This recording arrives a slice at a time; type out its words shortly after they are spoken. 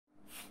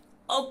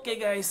Oke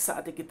guys,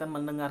 saatnya kita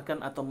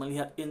mendengarkan atau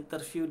melihat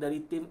interview dari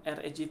tim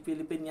RSG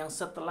Filipina yang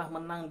setelah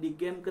menang di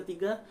game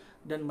ketiga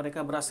dan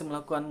mereka berhasil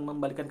melakukan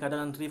membalikan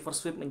keadaan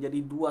reverse sweep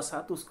menjadi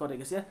 2-1 skor ya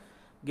guys ya.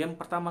 Game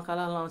pertama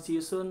kalah lawan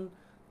Siusun,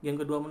 game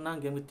kedua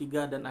menang, game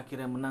ketiga dan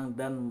akhirnya menang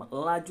dan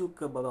melaju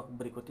ke babak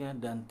berikutnya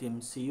dan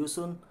tim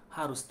Siusun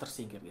harus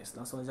tersingkir guys.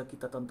 Langsung aja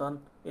kita tonton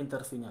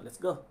interviewnya.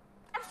 Let's go.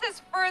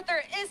 This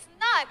further is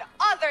none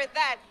other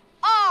than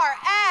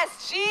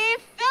RSG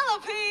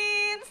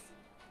Philippines.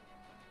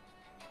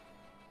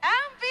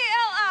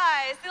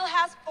 MPLI still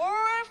has 4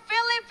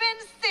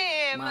 Philippines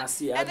team.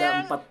 Masih And ada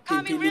they're 4 tim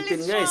coming really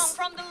Filipina guys. strong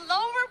from the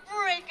lower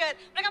bracket.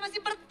 Mereka masih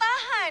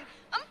bertahan.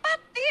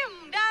 4 tim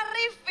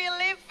dari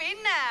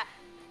Filipina.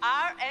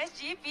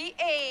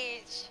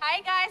 RSGPH.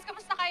 Hi guys,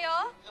 kamusta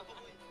kayo?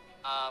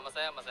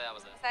 Masaya.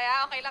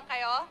 Saya, okay lang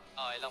kayo?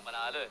 Okay lang,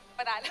 panalo eh.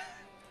 Panalo.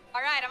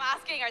 Alright, I'm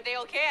asking, are they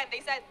okay? And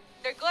they said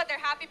they're good, they're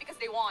happy because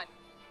they won.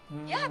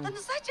 Ya, tentu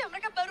saja.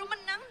 Mereka baru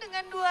menang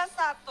dengan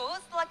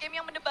 2-1 setelah game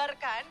yang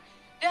mendebarkan.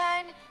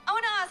 Dan I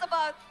want to ask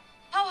about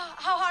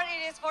how hard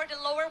it is for the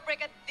lower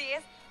bracket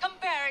this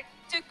compared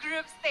to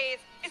group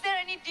stage. Is there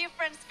any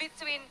difference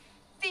between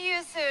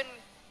Siusun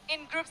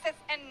in group stage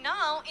and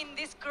now in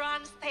this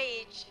grand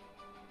stage?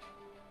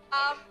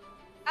 Ang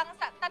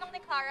tanong ni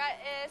Clara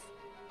is,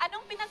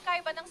 anong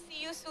pinagkaiba ng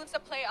Siusun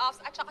sa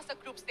playoffs at saka sa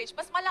group stage?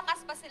 Mas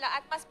malakas pa sila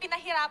at mas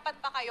pinahirapan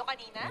pa kayo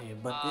kanina?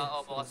 Hebat ya.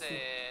 Opo kasi,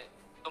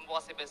 doon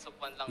po kasi best of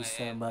one lang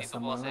Bisa eh. bahasa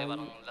Dito po kasi Melayu,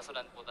 parang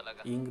lasunan po talaga.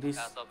 Inggris,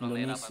 Kaya sobrang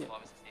nahirapan Indonesia. po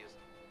kami sa Sius.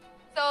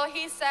 So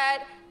he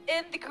said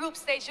in the group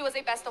stage it was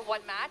a best of one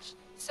match.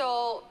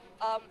 So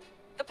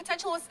the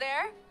potential was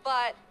there,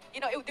 but you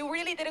know they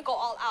really didn't go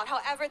all out.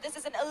 However, this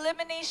is an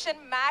elimination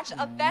match,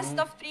 a best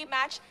of 3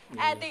 match,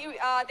 and they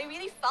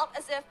really felt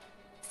as if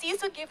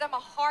Siusun gave them a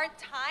hard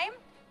time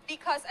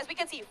because, as we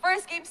can see,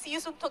 first game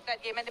Siusun took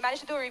that game and they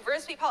managed to do a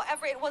reverse sweep.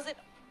 However, it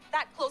wasn't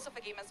that close of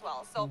a game as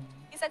well. So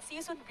he said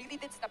Siusun really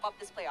did step up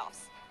this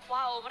playoffs.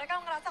 Wow, mereka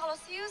ngerasa kalau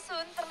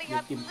Siusun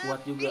terlihat Tim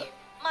kuat lebih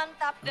juga.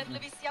 mantap dan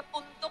lebih siap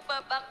untuk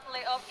babak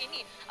playoff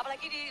ini.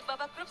 Apalagi di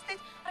babak group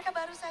stage, mereka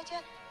baru saja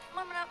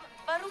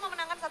baru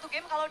memenangkan 1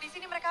 game. Kalau di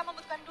sini mereka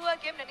membutuhkan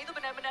 2 game dan itu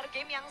benar-benar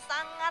game yang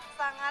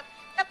sangat-sangat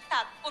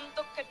ketat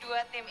untuk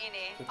kedua tim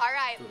ini.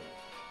 Alright,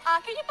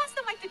 can you pass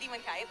the mic to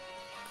Demon Kite?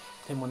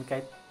 Demon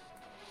Kite.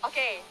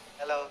 Okay.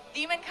 Hello.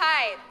 Demon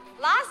Kite,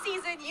 last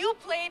season you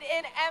played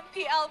in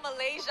MPL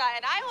Malaysia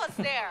and I was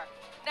there.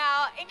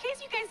 Now, in case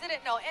you guys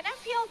didn't know, in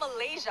MPL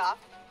Malaysia,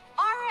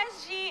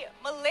 RSG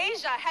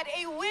Malaysia had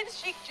a win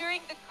streak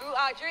during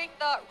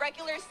the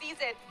regular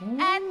season,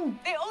 and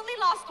they only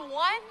lost 1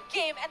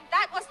 game, and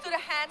that was to the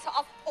hands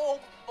of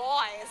home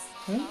boys.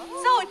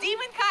 So,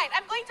 Demon Kite,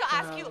 I'm going to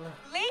ask you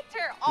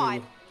later on.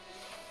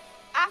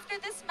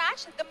 After this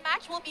match, the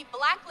match will be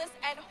Blacklist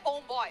and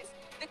Homeboys.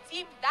 The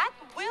team that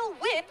will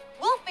win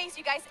will face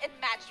you guys in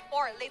match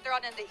 4 later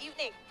on in the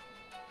evening.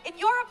 In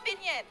your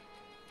opinion,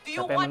 do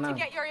you Siapa yang want to menang?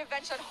 get your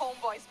revenge on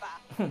Homeboys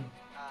back?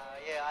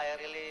 Yeah, I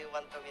really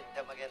want to meet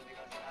them again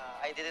because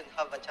I didn't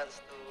have a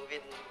chance to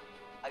win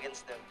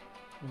against them.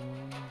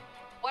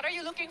 What are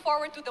you looking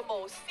forward to the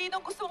most? Sino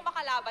gusto mong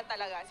makalaban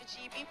talaga? Si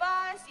Chibi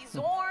ba? Si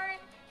Zorn?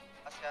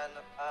 Si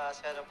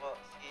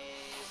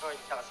Zorn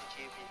tsaka si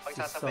Chibi.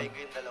 Pagsasabayin ko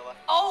yung dalawa.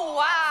 Oh,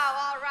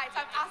 wow. All right.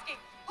 So I'm asking,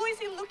 who is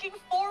he looking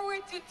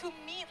forward to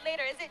meet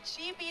later? Is it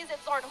Chibi? Is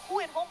it Zorn? Who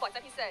in Homeboys?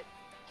 And he said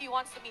he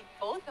wants to meet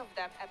both of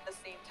them at the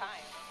same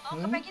time. Oh,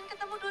 kepengen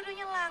ketemu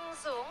dua-duanya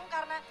langsung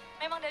karena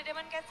memang dari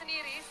Demon Cat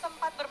sendiri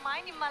sempat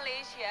bermain di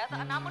Malaysia,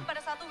 namun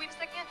pada satu win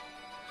streak-nya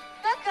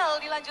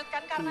gagal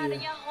dilanjutkan karena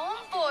adanya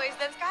Homeboys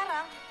dan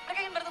sekarang mereka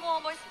ingin bertemu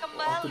Homeboys Waktu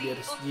kembali di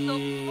RSG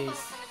untuk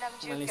menendam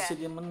juga. Malaysia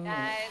dia menang.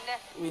 Dan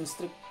Win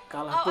streak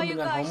kalah pun you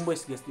dengan guys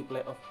Homeboys guys di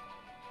playoff.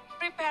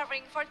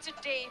 preparing for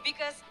today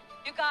because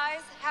you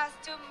guys has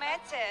 2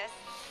 matches.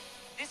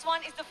 This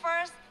one is the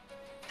first.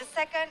 The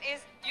second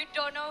is you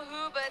don't know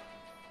who, but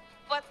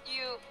what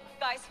you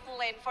guys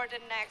plan for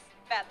the next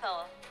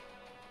battle.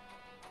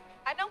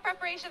 Anong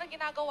preparation ang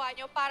ginagawa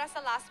nyo para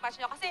sa last match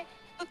nyo? Kasi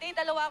today,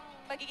 dalawang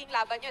magiging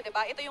laban nyo, di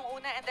ba? Ito yung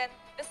una, and then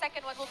the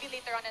second one will be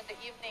later on in the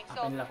evening.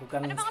 So, Apa yang dilakukan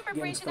ano mga game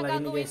preparation na setelah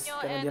ini gagawin guys? nyo?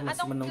 Karena And dia masih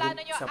anong menunggu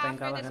plano nyo siapa yang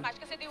after kalah this kan. match?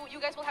 Kasi you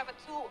guys will have a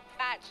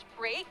 2-match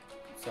break.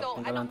 Siapa So,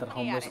 yang kalah anong antar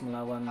Homeboys mangyayari?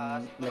 melawan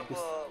Siguro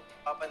Blacklist. po,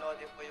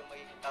 papanoodin po yung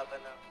magiging laban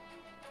ng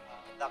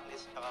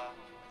Blacklist tsaka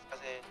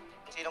kasi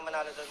kung sino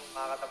manalo doon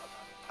makakatapat.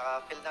 Saka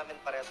feel namin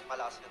parehas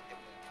malakas yung team.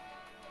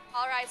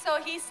 Alright, so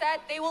he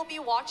said they will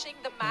be watching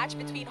the match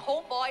between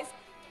Homeboys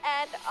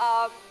and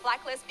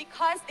Blacklist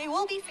because they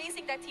will be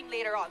facing that team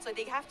later on. So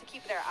they have to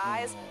keep their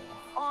eyes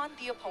on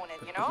the opponent,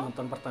 you know?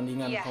 Nonton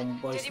pertandingan Iya,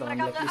 Homeboys jadi lawan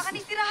mereka nggak Blacklist. akan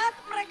istirahat,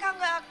 mereka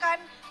nggak akan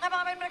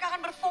ngapa-ngapain, mereka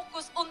akan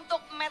berfokus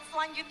untuk match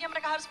selanjutnya.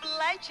 Mereka harus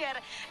belajar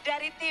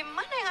dari tim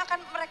mana yang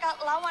akan mereka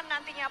lawan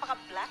nantinya, apakah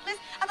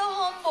Blacklist atau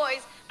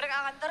Homeboys. Mereka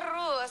akan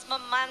terus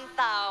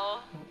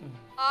memantau.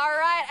 All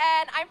right,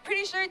 and I'm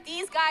pretty sure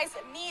these guys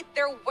need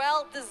their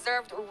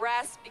well-deserved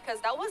rest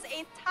because that was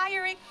a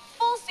tiring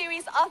full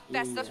series of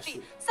best of Iya 3. sih.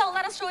 So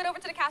let us show it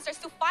over to the casters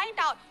to find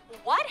out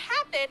what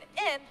happened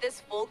in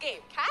this full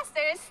game.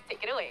 Casters, take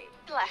it away.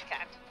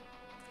 Silahkan.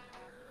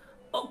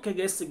 Oke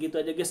guys,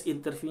 segitu aja guys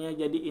interviewnya.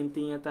 Jadi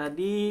intinya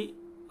tadi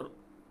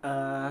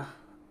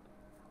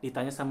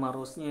ditanya sama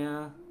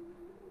Rose-nya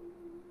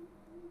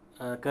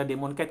ke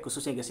Demon Cat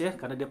khususnya guys ya,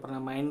 karena dia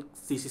pernah main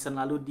di season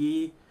lalu di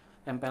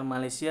MPL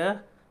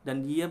Malaysia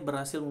dan dia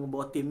berhasil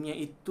membawa timnya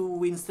itu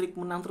win streak,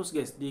 menang terus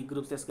guys di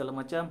grup stage segala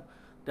macam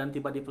dan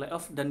tiba di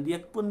playoff, dan dia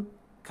pun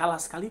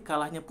kalah sekali,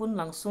 kalahnya pun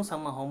langsung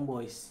sama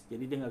Homeboys.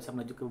 Jadi dia nggak bisa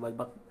melaju ke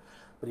babak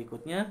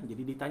berikutnya.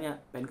 Jadi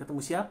ditanya pengen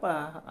ketemu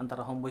siapa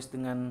antara Homeboys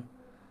dengan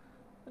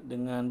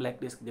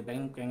Blacklist. Dia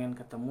pengen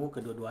ketemu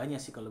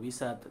kedua-duanya sih kalau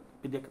bisa,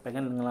 tapi dia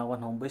pengen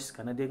ngelawan Homeboys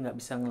karena dia nggak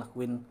bisa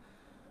ngelakuin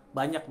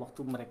banyak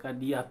waktu mereka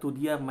dia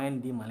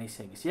main di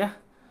Malaysia guys ya.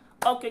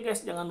 Oke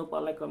guys, jangan lupa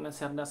like, comment,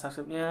 share, dan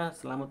subscribe-nya.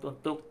 Selamat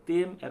untuk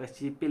tim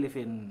RSG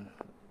Filipina.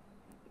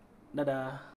 Dadah.